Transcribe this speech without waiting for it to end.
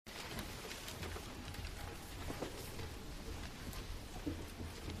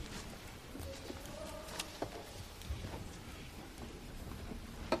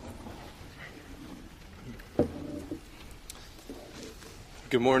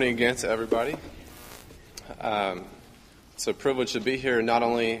Good morning again to everybody. It's a privilege to be here, not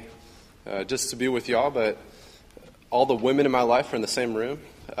only just to be with y'all, but all the women in my life are in the same room.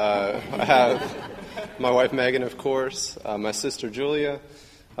 I have my wife Megan, of course, my sister Julia,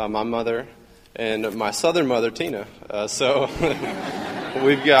 my mother, and my southern mother Tina. So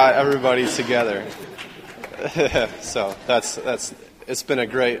we've got everybody together. So it's been a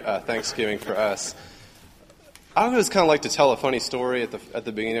great Thanksgiving for us. I always kind of like to tell a funny story at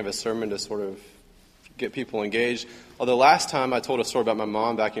the beginning of a sermon to sort of get people engaged. Although last time I told a story about my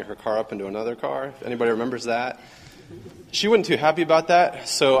mom backing her car up into another car. If anybody remembers that. She wasn't too happy about that,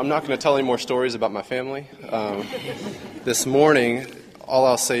 so I'm not going to tell any more stories about my family. This morning, all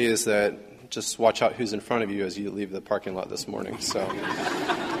I'll say is that just watch out who's in front of you as you leave the parking lot this morning. So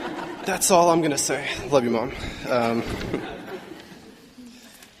that's all I'm going to say. Love you, Mom.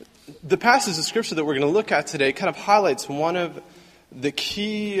 The passage of Scripture that we're going to look at today kind of highlights one of the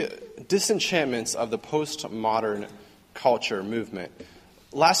key disenchantments of the postmodern culture movement.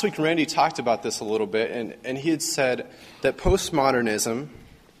 Last week, Randy talked about this a little bit, and he had said that postmodernism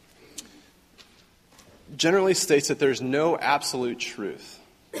generally states that there's no absolute truth.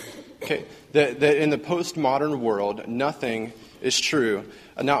 Okay, that in the postmodern world, nothing is true.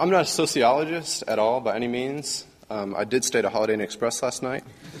 Now, I'm not a sociologist at all by any means. I did stay at a Holiday Inn Express last night.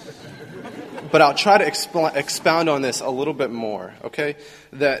 But I'll try to expound on this a little bit more, okay?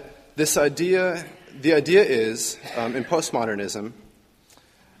 That the idea is, in postmodernism,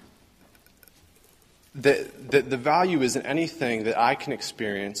 that the value isn't anything that I can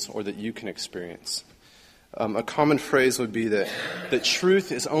experience or that you can experience. A common phrase would be that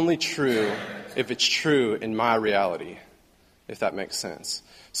truth is only true if it's true in my reality, if that makes sense.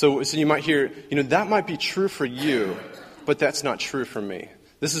 So you might hear, that might be true for you, but that's not true for me.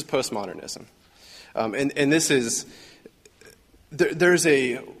 This is postmodernism. And this is, there's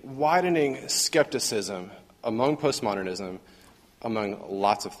a widening skepticism among postmodernism among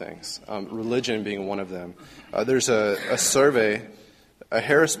lots of things, religion being one of them. There's a survey, a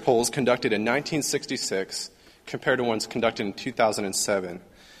Harris Polls conducted in 1966 compared to ones conducted in 2007.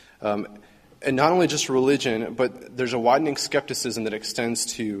 And not only just religion, but there's a widening skepticism that extends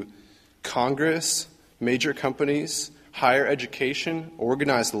to Congress, major companies, higher education,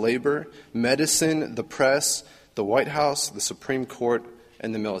 organized labor, medicine, the press, the White House, the Supreme Court,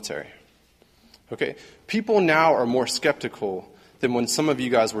 and the military. Okay, people now are more skeptical than when some of you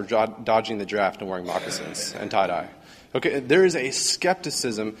guys were dodging the draft and wearing moccasins and tie-dye. Okay, there is a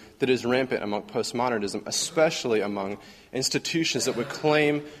skepticism that is rampant among postmodernism, especially among institutions that would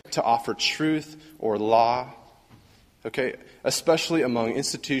claim to offer truth or law. Okay, especially among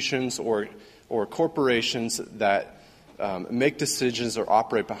institutions or corporations that make decisions or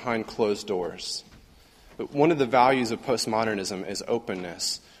operate behind closed doors. But one of the values of postmodernism is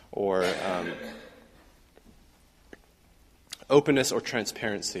openness or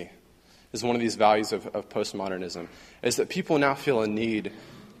transparency is one of these values of postmodernism, is that people now feel a need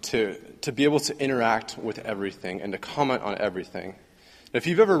to be able to interact with everything and to comment on everything. If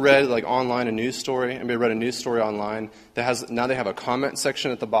you've ever read online a news story, anybody read a news story online now they have a comment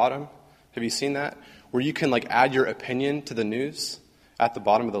section at the bottom? Have you seen that? Where you can add your opinion to the news at the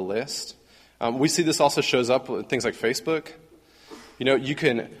bottom of the list. We see this also shows up with things like Facebook. You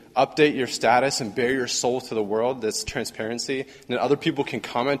can update your status and bare your soul to the world. That's transparency. And then other people can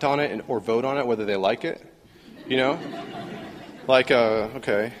comment on it or vote on it whether they like it.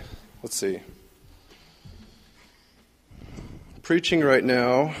 Okay, let's see. Preaching right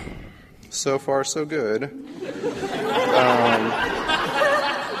now, so far so good.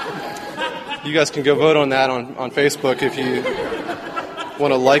 You guys can go vote on that on Facebook if you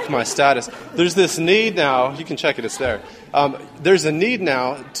want to like my status. There's this need now, you can check it, it's there. There's a need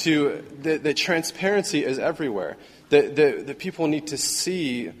now that transparency is everywhere. That people need to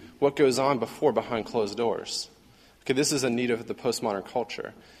see what goes on behind closed doors. Okay, this is a need of the postmodern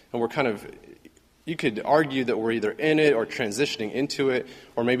culture. And we're you could argue that we're either in it or transitioning into it,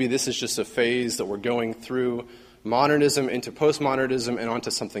 or maybe this is just a phase that we're going through modernism into postmodernism and onto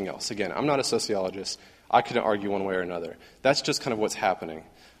something else. Again, I'm not a sociologist. I couldn't argue one way or another. That's just kind of what's happening,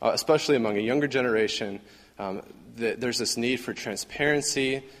 especially among a younger generation. There's this need for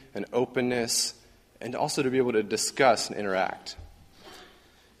transparency and openness and also to be able to discuss and interact.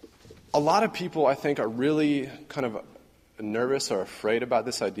 A lot of people, I think, are really kind of nervous or afraid about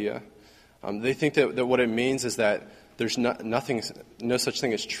this idea. They think that what it means is that there's no such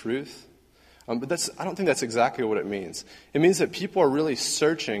thing as truth. But I don't think that's exactly what it means. It means that people are really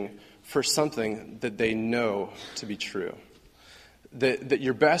searching for something that they know to be true. That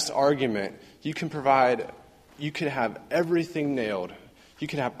your best argument, you can have everything nailed. You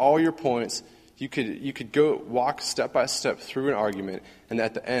could have all your points. You could go walk step by step through an argument, and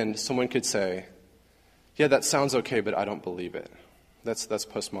at the end, someone could say, yeah, that sounds okay, but I don't believe it. That's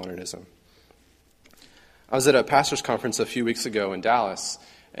postmodernism. I was at a pastor's conference a few weeks ago in Dallas,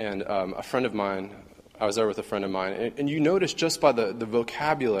 and I was there with a friend of mine, and you notice just by the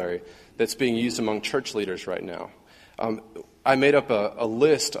vocabulary that's being used among church leaders right now. I made up a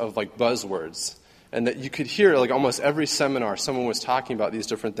list of like buzzwords, and that you could hear like almost every seminar someone was talking about these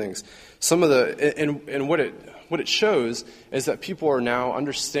different things. Some of and what it shows is that people are now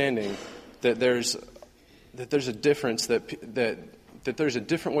understanding that there's a difference, that there's a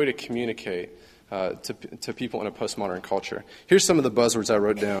different way to communicate to people in a postmodern culture. Here's some of the buzzwords I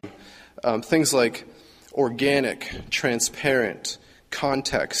wrote down. Things like organic, transparent,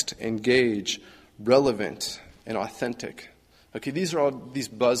 context, engage, relevant, and authentic. Okay, these are all these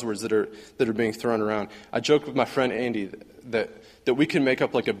buzzwords that are being thrown around. I joked with my friend Andy that we can make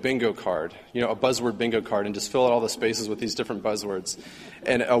up like a bingo card, a buzzword bingo card, and just fill out all the spaces with these different buzzwords.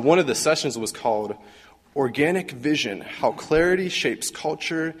 And one of the sessions was called Organic Vision: How Clarity Shapes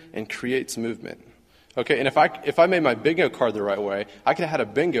Culture and Creates Movement. Okay, and if I made my bingo card the right way, I could have had a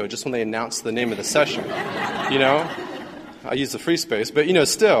bingo just when they announced the name of the session. I use the free space, but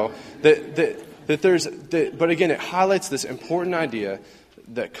still but again, it highlights this important idea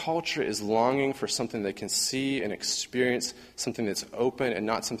that culture is longing for something they can see and experience, something that's open and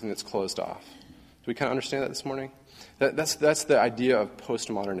not something that's closed off. Do we kind of understand that this morning? That's the idea of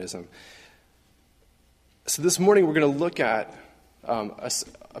postmodernism. So this morning we're going to look at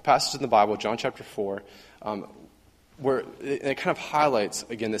a passage in the Bible, John chapter 4, where it kind of highlights,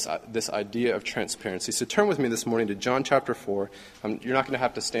 again, this idea of transparency. So turn with me this morning to John chapter 4. You're not going to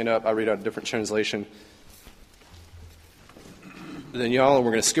have to stand up. I read out a different translation than y'all, and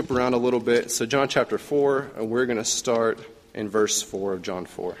we're going to skip around a little bit. So John chapter 4, and we're going to start in verse 4 of John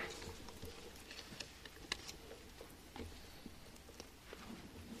 4.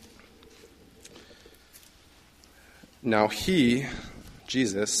 Now he,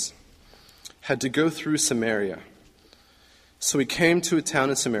 Jesus, had to go through Samaria. So he came to a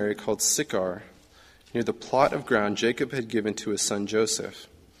town in Samaria called Sychar, near the plot of ground Jacob had given to his son Joseph.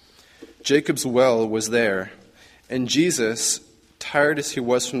 Jacob's well was there, and Jesus, tired as he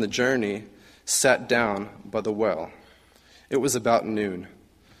was from the journey, sat down by the well. It was about noon.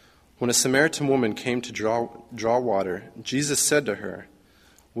 When a Samaritan woman came to draw water, Jesus said to her,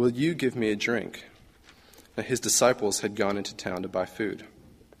 "Will you give me a drink?" Now his disciples had gone into town to buy food. I'm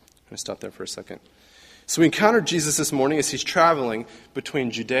going to stop there for a second. So we encountered Jesus this morning as he's traveling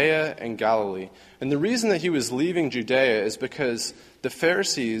between Judea and Galilee. And the reason that he was leaving Judea is because the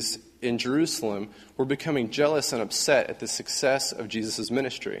Pharisees in Jerusalem were becoming jealous and upset at the success of Jesus'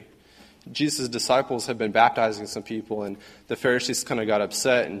 ministry. Jesus' disciples had been baptizing some people, and the Pharisees kind of got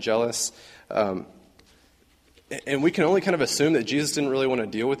upset and jealous. And we can only kind of assume that Jesus didn't really want to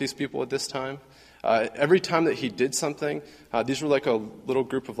deal with these people at this time. Every time that he did something, these were like a little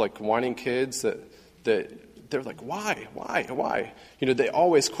group of like whining kids that they're like, why? They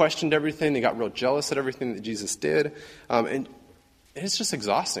always questioned everything. They got real jealous at everything that Jesus did. And it's just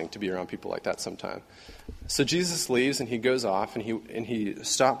exhausting to be around people like that sometimes. So Jesus leaves and he goes off and he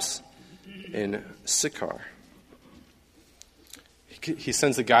stops in Sychar. He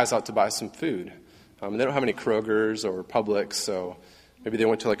sends the guys out to buy some food. They don't have any Kroger's or Publix, so maybe they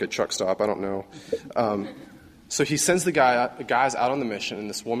went to like a truck stop. I don't know. So he sends the guys out on the mission, and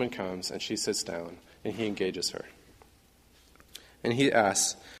this woman comes and she sits down and he engages her. And he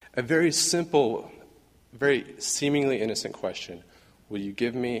asks a very simple, very seemingly innocent question: will you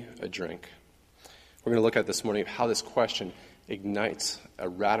give me a drink? We're going to look at this morning how this question ignites a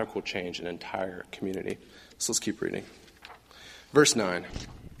radical change in an entire community. So let's keep reading. Verse 9.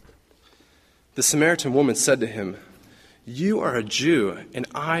 The Samaritan woman said to him, "You are a Jew, and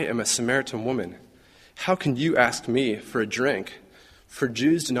I am a Samaritan woman. How can you ask me for a drink? For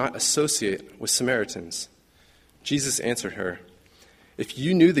Jews do not associate with Samaritans." Jesus answered her, "If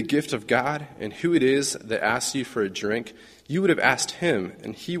you knew the gift of God and who it is that asks you for a drink, you would have asked him,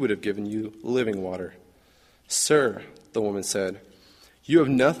 and he would have given you living water." "Sir," the woman said, "you have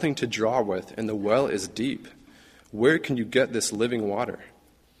nothing to draw with, and the well is deep. Where can you get this living water?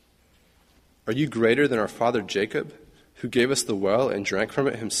 Are you greater than our father Jacob, who gave us the well and drank from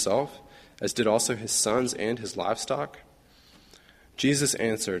it himself, as did also his sons and his livestock?" Jesus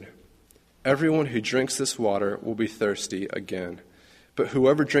answered, "Everyone who drinks this water will be thirsty again, but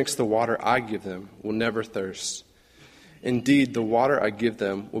whoever drinks the water I give them will never thirst. Indeed, the water I give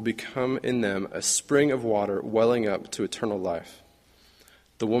them will become in them a spring of water welling up to eternal life."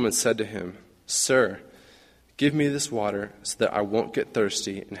 The woman said to him, "Sir, Give me this water so that I won't get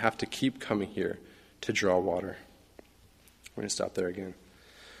thirsty and have to keep coming here to draw water." We're going to stop there again.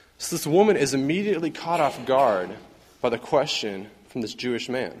 So this woman is immediately caught off guard by the question from this Jewish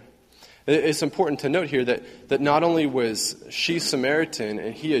man. It's important to note here that not only was she Samaritan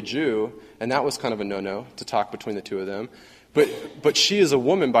and he a Jew, and that was kind of a no-no to talk between the two of them, but she is a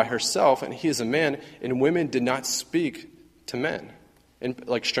woman by herself and he is a man, and women did not speak to men,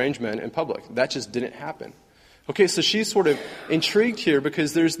 like strange men in public. That just didn't happen. Okay, so she's sort of intrigued here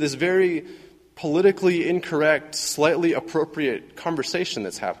because there's this very politically incorrect, slightly appropriate conversation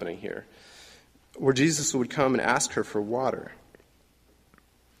that's happening here, where Jesus would come and ask her for water.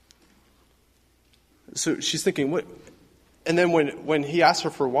 So she's thinking, what? And then when he asks her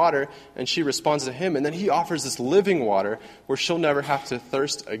for water and she responds to him, and then he offers this living water where she'll never have to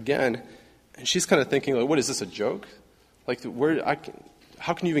thirst again, and she's kind of thinking, like, what, is this a joke? Like,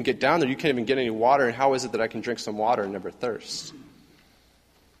 how can you even get down there? You can't even get any water, and how is it that I can drink some water and never thirst?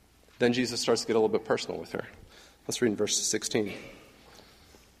 Then Jesus starts to get a little bit personal with her. Let's read in verse 16.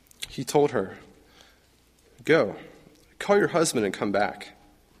 He told her, "Go, call your husband and come back."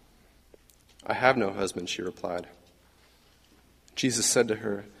 "I have no husband," she replied. Jesus said to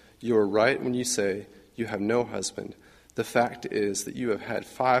her, "You are right when you say you have no husband. The fact is that you have had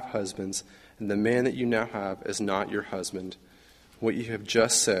 5 husbands, and the man that you now have is not your husband. What you have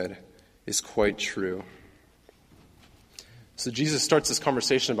just said is quite true." So Jesus starts this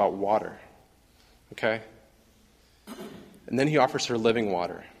conversation about water, okay? And then he offers her living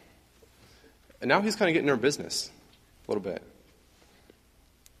water. And now he's kind of getting her business a little bit.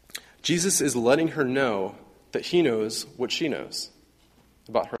 Jesus is letting her know that he knows what she knows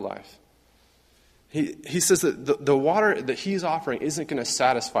about her life. He says that the water that he's offering isn't going to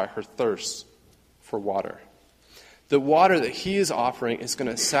satisfy her thirst for water. The water that he is offering is going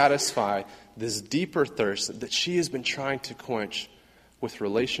to satisfy this deeper thirst that she has been trying to quench with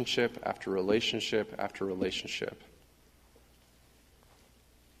relationship after relationship after relationship.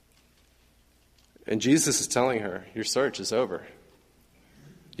 And Jesus is telling her, your search is over.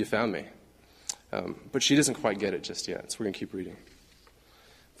 You found me. But she doesn't quite get it just yet, so we're going to keep reading.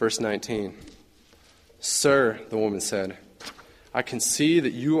 Verse 19. "Sir," the woman said, "I can see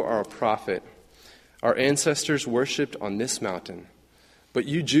that you are a prophet. Our ancestors worshipped on this mountain, but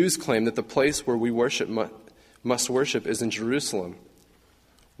you Jews claim that the place where we worship must worship is in Jerusalem."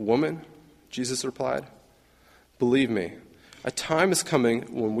 "Woman," Jesus replied, "believe me, a time is coming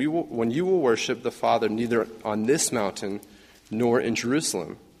when you will worship the Father neither on this mountain nor in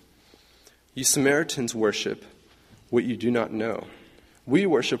Jerusalem. You Samaritans worship what you do not know. We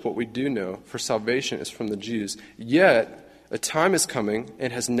worship what we do know, for salvation is from the Jews. Yet a time is coming,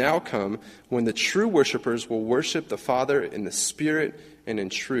 and has now come, when the true worshipers will worship the Father in the Spirit and in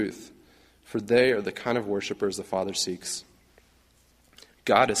truth, for they are the kind of worshipers the Father seeks.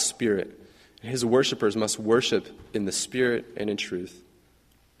 God is Spirit, and his worshipers must worship in the Spirit and in truth."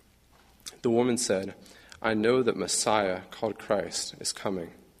 The woman said, "I know that Messiah, called Christ, is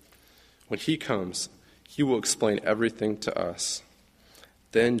coming. When he comes, he will explain everything to us."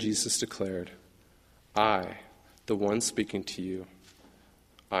 Then Jesus declared, "I, the one speaking to you,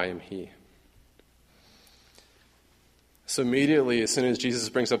 I am he." So immediately, as soon as Jesus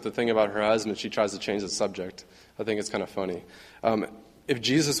brings up the thing about her husband, she tries to change the subject. I think it's kind of funny. If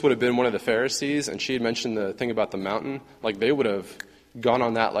Jesus would have been one of the Pharisees and she had mentioned the thing about the mountain, like they would have gone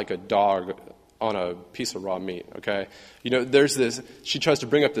on that like a dog on a piece of raw meat, okay? There's this, she tries to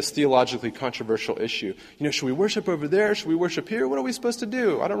bring up this theologically controversial issue. Should we worship over there? Should we worship here? What are we supposed to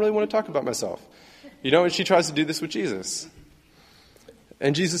do? I don't really want to talk about myself. And she tries to do this with Jesus.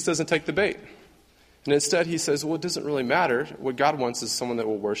 And Jesus doesn't take the bait. And instead he says, well, it doesn't really matter. What God wants is someone that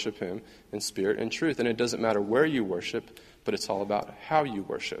will worship him in spirit and truth. And it doesn't matter where you worship, but it's all about how you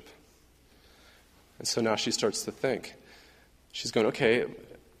worship. And so now she starts to think. She's going, okay,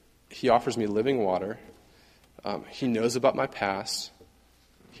 he offers me living water. He knows about my past.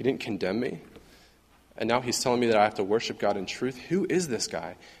 He didn't condemn me. And now he's telling me that I have to worship God in truth. Who is this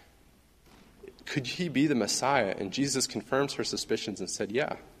guy? Could he be the Messiah? And Jesus confirms her suspicions and said,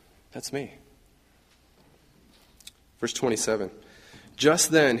 yeah, that's me. Verse 27. Just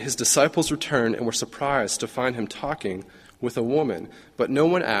then his disciples returned and were surprised to find him talking with a woman. But no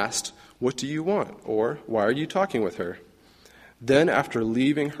one asked, "What do you want?" or "Why are you talking with her?" Then after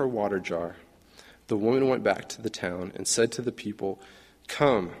leaving her water jar, the woman went back to the town and said to the people,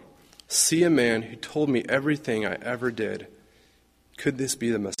 "Come, see a man who told me everything I ever did. Could this be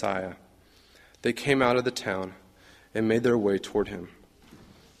the Messiah?" They came out of the town and made their way toward him.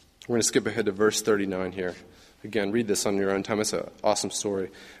 We're going to skip ahead to verse 39 here. Again, read this on your own time. It's an awesome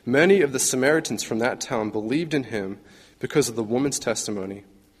story. Many of the Samaritans from that town believed in him because of the woman's testimony.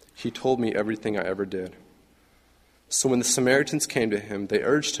 He told me everything I ever did. So when the Samaritans came to him, they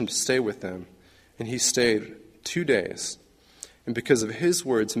urged him to stay with them, and he stayed 2 days. And because of his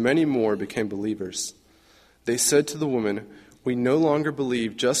words, many more became believers. They said to the woman, "We no longer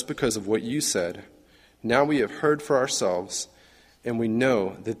believe just because of what you said. Now we have heard for ourselves, and we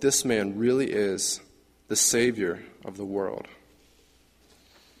know that this man really is the Savior of the world."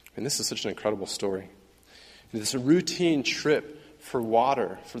 And this is such an incredible story. This routine trip for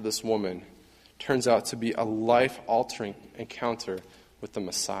water for this woman turns out to be a life-altering encounter with the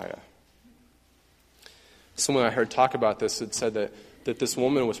Messiah. Someone I heard talk about this had said that this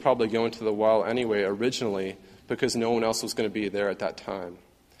woman was probably going to the well anyway originally because no one else was going to be there at that time.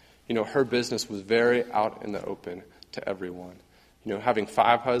 Her business was very out in the open to everyone. Having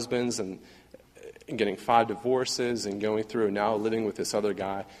 5 husbands and getting 5 divorces and going through and now living with this other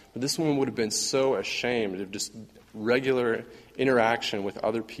guy. But this woman would have been so ashamed of just regular interaction with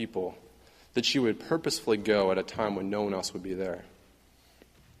other people that she would purposefully go at a time when no one else would be there.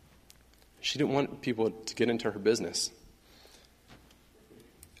 She didn't want people to get into her business.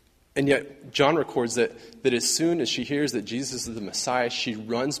 And yet, John records that as soon as she hears that Jesus is the Messiah, she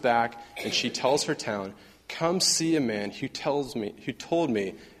runs back and she tells her town, "Come see a man who told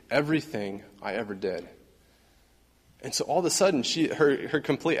me everything I ever did." And so all of a sudden, her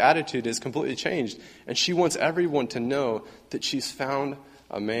complete attitude is completely changed. And she wants everyone to know that she's found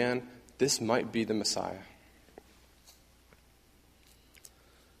a man. This might be the Messiah.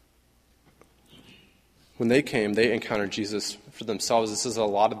 When they came, they encountered Jesus for themselves. This is a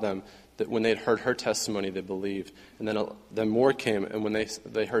lot of them that when they had heard her testimony, they believed. And then more came, and when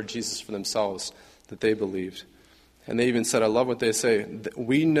they heard Jesus for themselves, that they believed. And they even said, I love what they say,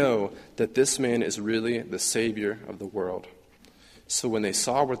 "We know that this man is really the Savior of the world." So when they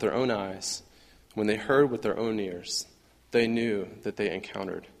saw with their own eyes, when they heard with their own ears, they knew that they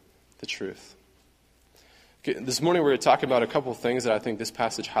encountered the truth. Okay, this morning we're going to talk about a couple of things that I think this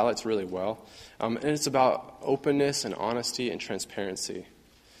passage highlights really well. And it's about openness and honesty and transparency.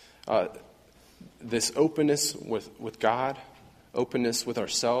 This openness with God, openness with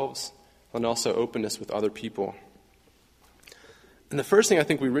ourselves, and also openness with other people. And the first thing I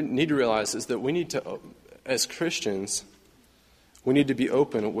think we need to realize is that we need to, as Christians, we need to be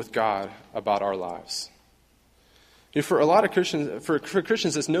open with God about our lives. For a lot of Christians, for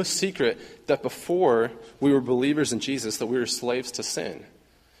Christians, it's no secret that before we were believers in Jesus, that we were slaves to sin.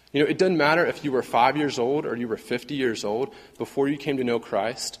 It doesn't matter if you were 5 years old or you were 50 years old. Before you came to know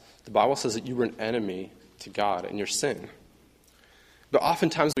Christ, the Bible says that you were an enemy to God and your sin. But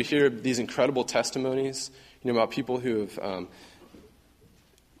oftentimes we hear these incredible testimonies, about people who have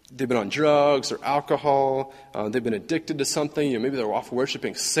they've been on drugs or alcohol, they've been addicted to something, maybe they're off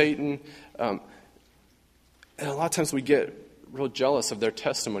worshiping Satan. And a lot of times we get real jealous of their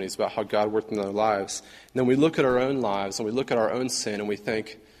testimonies about how God worked in their lives. And then we look at our own lives and we look at our own sin and we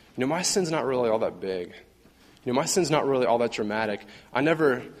think, my sin's not really all that big. My sin's not really all that dramatic. I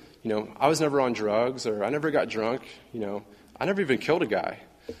was never on drugs, or I never got drunk. I never even killed a guy.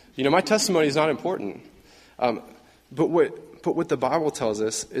 My testimony is not important. But what the Bible tells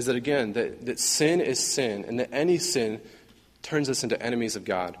us is that, again, that sin is sin, and that any sin turns us into enemies of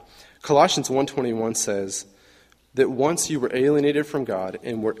God. Colossians 1:21 says that once you were alienated from God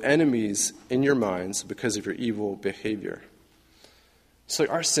and were enemies in your minds because of your evil behavior. So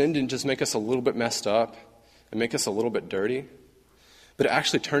our sin didn't just make us a little bit messed up and make us a little bit dirty, but it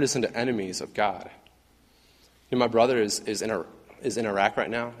actually turned us into enemies of God. My brother is in Iraq right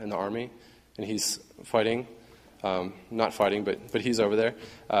now in the army, and he's fighting. Not fighting, but he's over there.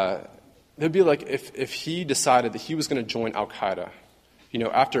 It'd be like if he decided that he was going to join Al-Qaeda,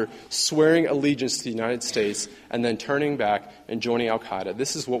 after swearing allegiance to the United States and then turning back and joining Al-Qaeda.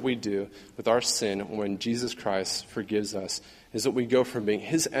 This is what we do with our sin when Jesus Christ forgives us, is that we go from being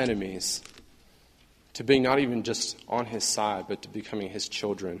his enemies to being not even just on his side, but to becoming his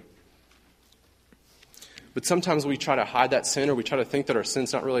children. But sometimes we try to hide that sin, or we try to think that our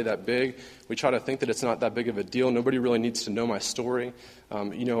sin's not really that big. We try to think that it's not that big of a deal. Nobody really needs to know my story.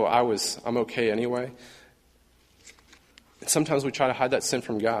 I'm okay anyway. And sometimes we try to hide that sin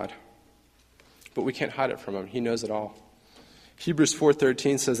from God, but we can't hide it from him. He knows it all. Hebrews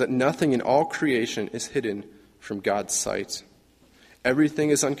 4:13 says that nothing in all creation is hidden from God's sight. Everything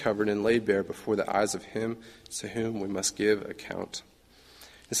is uncovered and laid bare before the eyes of him to whom we must give account.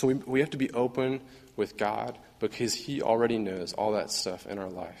 And so we have to be open with God because he already knows all that stuff in our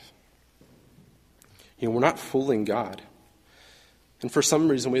life. We're not fooling God. And for some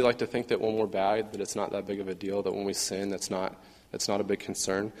reason, we like to think that when we're bad, that it's not that big of a deal, that when we sin, that's not a big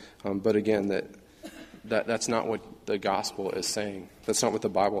concern. But again, that's not what the gospel is saying. That's not what the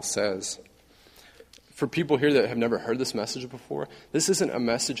Bible says. For people here that have never heard this message before, this isn't a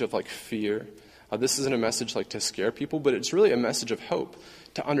message of like fear. This isn't a message like to scare people, but it's really a message of hope,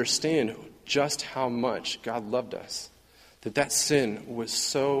 to understand just how much God loved us. That sin was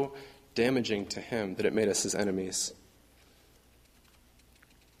so damaging to him that it made us his enemies.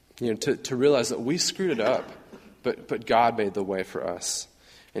 To realize that we screwed it up, but God made the way for us.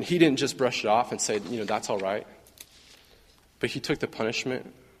 And he didn't just brush it off and say, that's all right. But he took the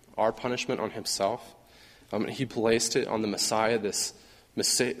punishment, our punishment, on himself. And he placed it on the Messiah, this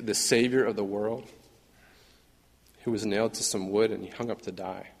Savior of the world, who was nailed to some wood and he hung up to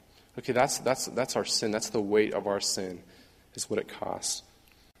die. Okay, that's our sin. That's the weight of our sin, is what it costs.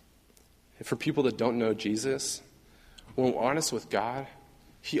 And for people that don't know Jesus, when we're honest with God,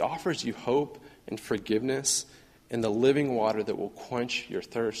 he offers you hope and forgiveness and the living water that will quench your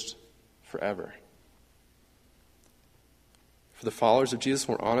thirst forever. For the followers of Jesus,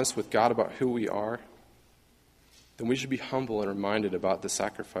 when we're honest with God about who we are, then we should be humble and reminded about the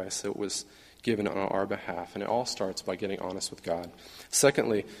sacrifice that was given on our behalf. And it all starts by getting honest with God.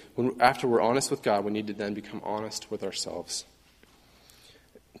 Secondly, after we're honest with God, we need to then become honest with ourselves.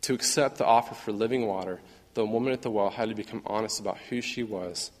 To accept the offer for living water, the woman at the well had to become honest about who she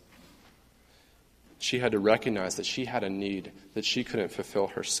was. She had to recognize that she had a need that she couldn't fulfill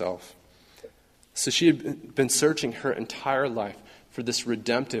herself. So she had been searching her entire life for this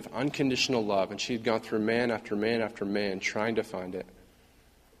redemptive, unconditional love, and she had gone through man after man after man trying to find it.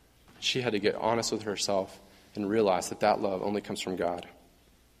 She had to get honest with herself and realize that love only comes from God.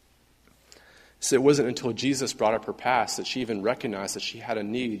 So it wasn't until Jesus brought up her past that she even recognized that she had a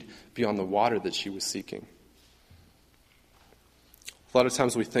need beyond the water that she was seeking. A lot of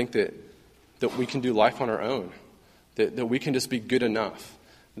times we think that we can do life on our own, that we can just be good enough,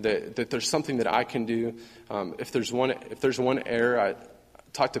 that there's something that I can do. If there's one error, I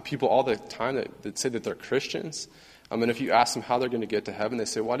talk to people all the time that say that they're Christians, and if you ask them how they're going to get to heaven, they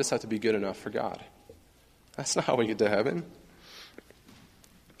say, well, I just have to be good enough for God. That's not how we get to heaven.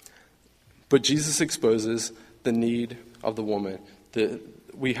 But Jesus exposes the need of the woman, that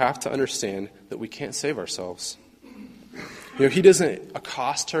we have to understand that we can't save ourselves. He doesn't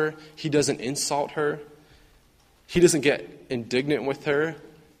accost her. He doesn't insult her. He doesn't get indignant with her.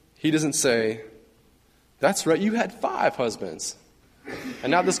 He doesn't say, that's right, you had 5 husbands.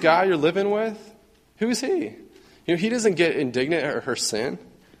 And now this guy you're living with, who is he? He doesn't get indignant at her sin.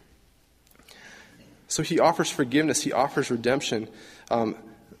 So he offers forgiveness. He offers redemption.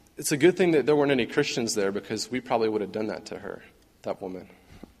 It's a good thing that there weren't any Christians there, because we probably would have done that to her, that woman.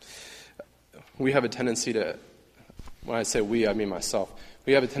 We have a tendency to, when I say we, I mean myself,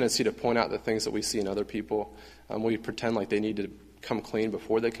 we have a tendency to point out the things that we see in other people. We pretend like they need to come clean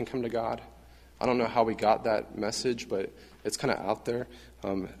before they can come to God. I don't know how we got that message, but it's kind of out there.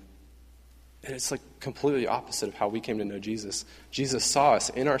 And it's like completely opposite of how we came to know Jesus. Jesus saw us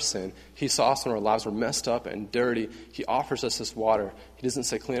in our sin. He saw us when our lives were messed up and dirty. He offers us this water. He doesn't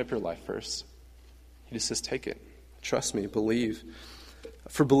say, clean up your life first. He just says, take it. Trust me. Believe.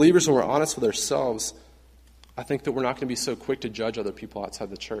 For believers, when we're honest with ourselves, I think that we're not going to be so quick to judge other people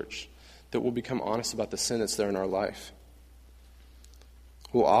outside the church, that we'll become honest about the sin that's there in our life.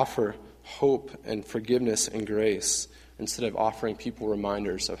 We'll offer hope and forgiveness and grace instead of offering people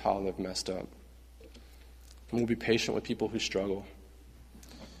reminders of how they've messed up. And we'll be patient with people who struggle.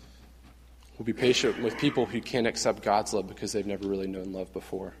 We'll be patient with people who can't accept God's love because they've never really known love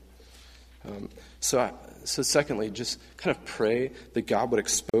before. So secondly, just kind of pray that God would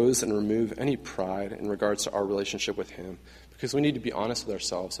expose and remove any pride in regards to our relationship with Him, because we need to be honest with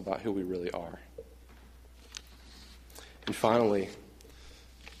ourselves about who we really are. And finally,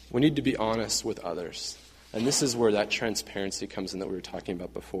 we need to be honest with others. And this is where that transparency comes in that we were talking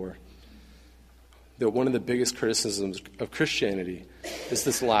about before. That one of the biggest criticisms of Christianity is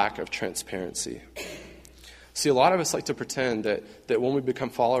this lack of transparency. See, a lot of us like to pretend that when we become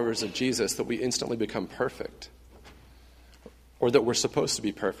followers of Jesus, that we instantly become perfect. Or that we're supposed to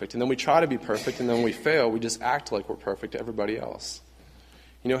be perfect. And then we try to be perfect, and then when we fail, we just act like we're perfect to everybody else.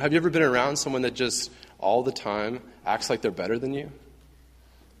 Have you ever been around someone that just all the time acts like they're better than you?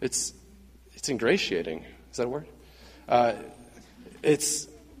 It's ingratiating. Is that a word? It's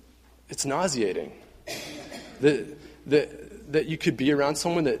nauseating. That you could be around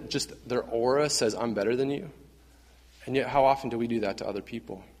someone that just their aura says, I'm better than you. And yet how often do we do that to other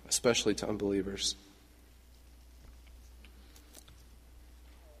people, especially to unbelievers?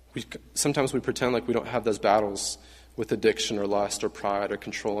 Sometimes we pretend like we don't have those battles with addiction or lust or pride or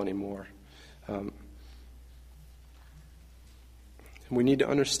control anymore. We need to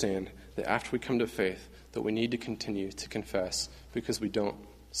understand that after we come to faith, that we need to continue to confess because we don't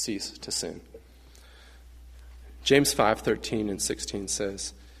cease to sin. James 5:13 and 16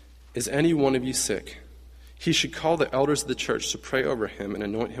 says, "Is any one of you sick? He should call the elders of the church to pray over him and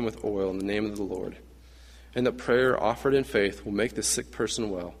anoint him with oil in the name of the Lord. And the prayer offered in faith will make the sick person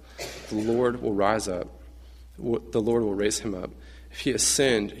well. The Lord will raise him up. If he has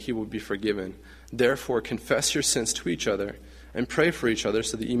sinned, he will be forgiven. Therefore, confess your sins to each other and pray for each other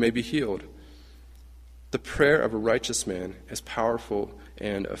so that you may be healed. The prayer of a righteous man is powerful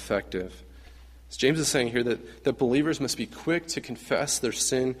and effective." So James is saying here that believers must be quick to confess their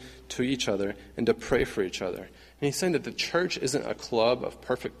sin to each other and to pray for each other. And he's saying that the church isn't a club of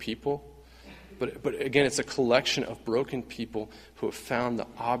perfect people, but again, it's a collection of broken people who have found the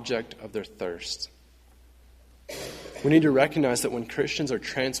object of their thirst. We need to recognize that when Christians are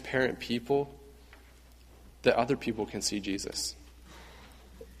transparent people, that other people can see Jesus.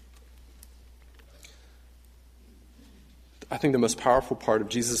 I think the most powerful part of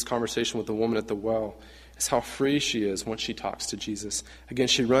Jesus' conversation with the woman at the well is how free she is once she talks to Jesus. Again,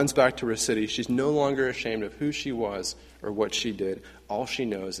 she runs back to her city. She's no longer ashamed of who she was or what she did. All she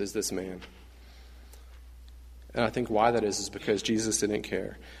knows is this man. And I think why that is because Jesus didn't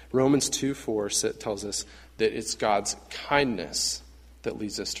care. Romans 2:4 tells us that it's God's kindness that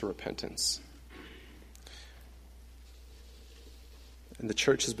leads us to repentance. And the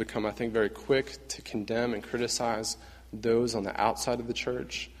church has become, I think, very quick to condemn and criticize those on the outside of the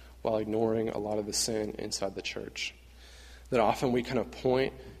church while ignoring a lot of the sin inside the church. That often we kind of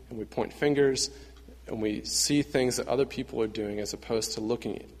point and we point fingers and we see things that other people are doing as opposed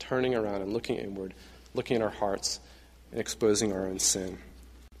to turning around and looking inward, looking at our hearts and exposing our own sin.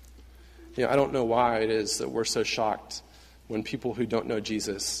 I don't know why it is that we're so shocked when people who don't know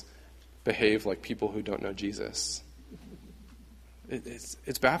Jesus behave like people who don't know Jesus.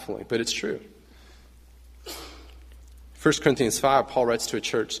 It's baffling, but it's true. 1 Corinthians 5, Paul writes to a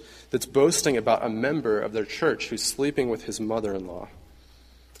church that's boasting about a member of their church who's sleeping with his mother-in-law.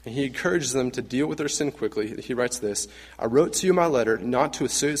 And he encourages them to deal with their sin quickly. He writes this, "I wrote to you in my letter not to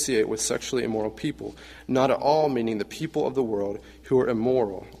associate with sexually immoral people, not at all meaning the people of the world who are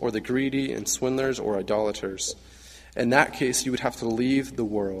immoral, or the greedy and swindlers or idolaters. In that case, you would have to leave the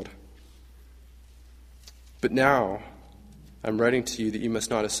world. But now, I'm writing to you that you must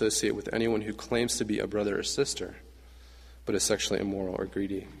not associate with anyone who claims to be a brother or sister, but is sexually immoral or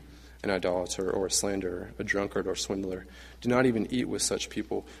greedy, an idolater or a slanderer, a drunkard or swindler. Do not even eat with such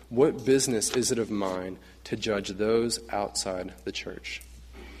people. What business is it of mine to judge those outside the church?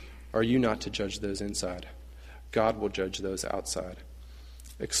 Are you not to judge those inside? God will judge those outside.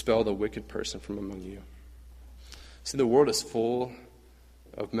 Expel the wicked person from among you." See, the world is full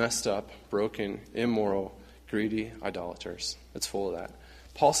of messed up, broken, immoral, greedy idolaters. It's full of that.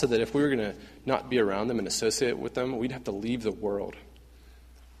 Paul said that if we were going to not be around them and associate with them, we'd have to leave the world.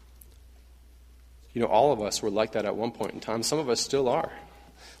 All of us were like that at one point in time. Some of us still are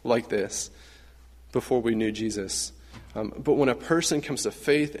like this before we knew Jesus. But when a person comes to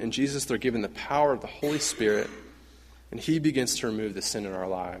faith in Jesus, they're given the power of the Holy Spirit, and he begins to remove the sin in our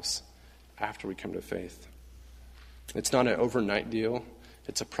lives after we come to faith. It's not an overnight deal.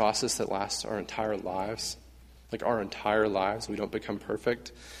 It's a process that lasts our entire lives. Like our entire lives, we don't become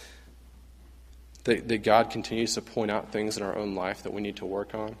perfect. That God continues to point out things in our own life that we need to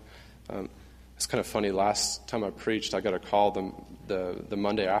work on. It's kind of funny. Last time I preached, I got a call the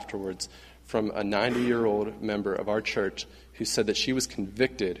Monday afterwards from a 90-year-old member of our church who said that she was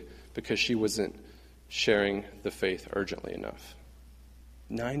convicted because she wasn't sharing the faith urgently enough.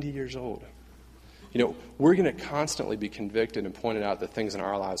 90 years old. We're going to constantly be convicted and pointed out the things in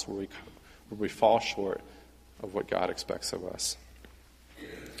our lives where we fall short of what God expects of us.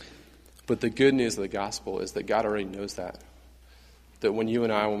 But the good news of the gospel is that God already knows that. That when you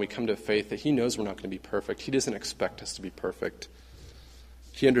and I, when we come to faith, that he knows we're not going to be perfect. He doesn't expect us to be perfect.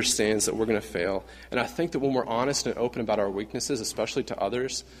 He understands that we're going to fail. And I think that when we're honest and open about our weaknesses, especially to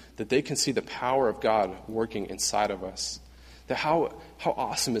others, that they can see the power of God working inside of us. That how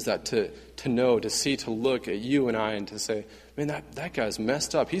awesome is that to know, to see, to look at you and I and to say, man, that guy's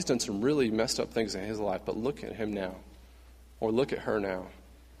messed up. He's done some really messed up things in his life, but look at him now. Or look at her now.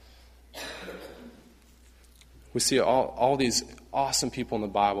 We see all these awesome people in the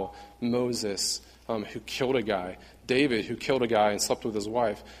Bible. Moses, who killed a guy. David, who killed a guy and slept with his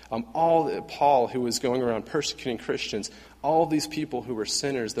wife. Paul, who was going around persecuting Christians. All these people who were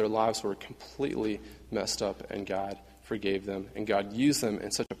sinners, their lives were completely messed up, and God forgave them, and God used them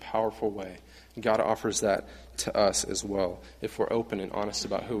in such a powerful way. And God offers that to us as well, if we're open and honest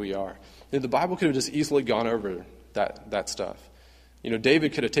about who we are. You know, the Bible could have just easily gone over that stuff. You know,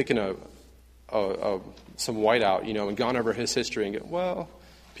 David could have taken some whiteout, and gone over his history and go, well,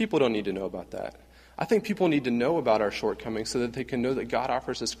 people don't need to know about that. I think people need to know about our shortcomings so that they can know that God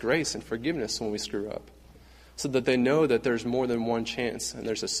offers us grace and forgiveness when we screw up. So that they know that there's more than one chance, and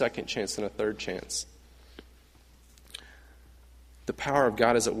there's a second chance and a third chance. The power of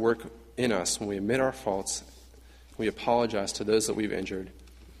God is at work in us when we admit our faults, we apologize to those that we've injured.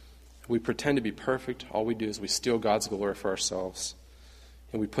 We pretend to be perfect. All we do is we steal God's glory for ourselves,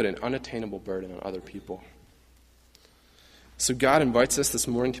 and we put an unattainable burden on other people. So God invites us this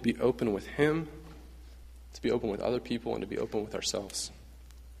morning to be open with Him, to be open with other people, and to be open with ourselves.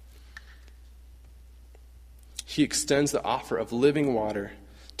 He extends the offer of living water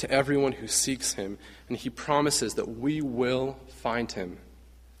to everyone who seeks Him, and He promises that we will find Him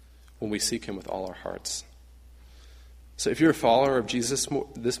when we seek Him with all our hearts. So if you're a follower of Jesus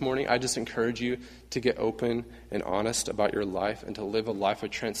this morning, I just encourage you to get open and honest about your life and to live a life of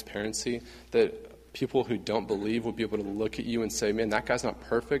transparency that people who don't believe will be able to look at you and say, man, that guy's not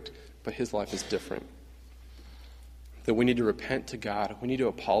perfect, but his life is different. That we need to repent to God. We need to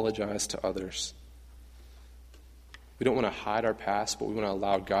apologize to others. We don't want to hide our past, but we want to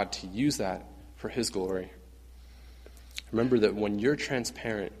allow God to use that for His glory. Remember that when you're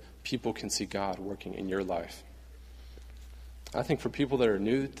transparent, people can see God working in your life. I think for people that are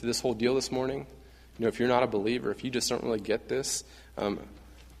new to this whole deal this morning, if you're not a believer, if you just don't really get this,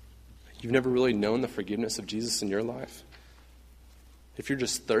 you've never really known the forgiveness of Jesus in your life. If you're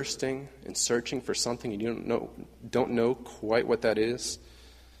just thirsting and searching for something and you don't know quite what that is,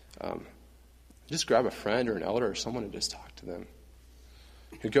 just grab a friend or an elder or someone and just talk to them.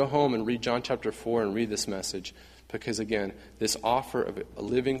 You go home and read John chapter 4 and read this message because, again, this offer of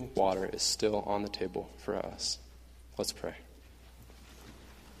living water is still on the table for us. Let's pray.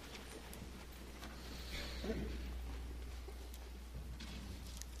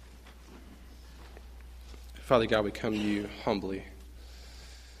 Father God, we come to you humbly.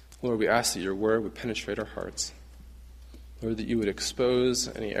 Lord, we ask that your word would penetrate our hearts. Lord, that you would expose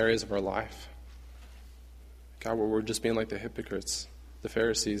any areas of our life, God, where we're just being like the hypocrites, the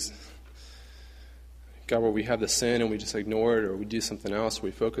Pharisees. God, where we have the sin and we just ignore it, or we do something else, or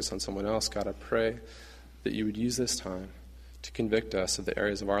we focus on someone else. God, I pray that you would use this time to convict us of the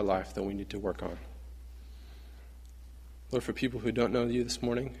areas of our life that we need to work on. Lord, for people who don't know you this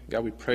morning, God, we pray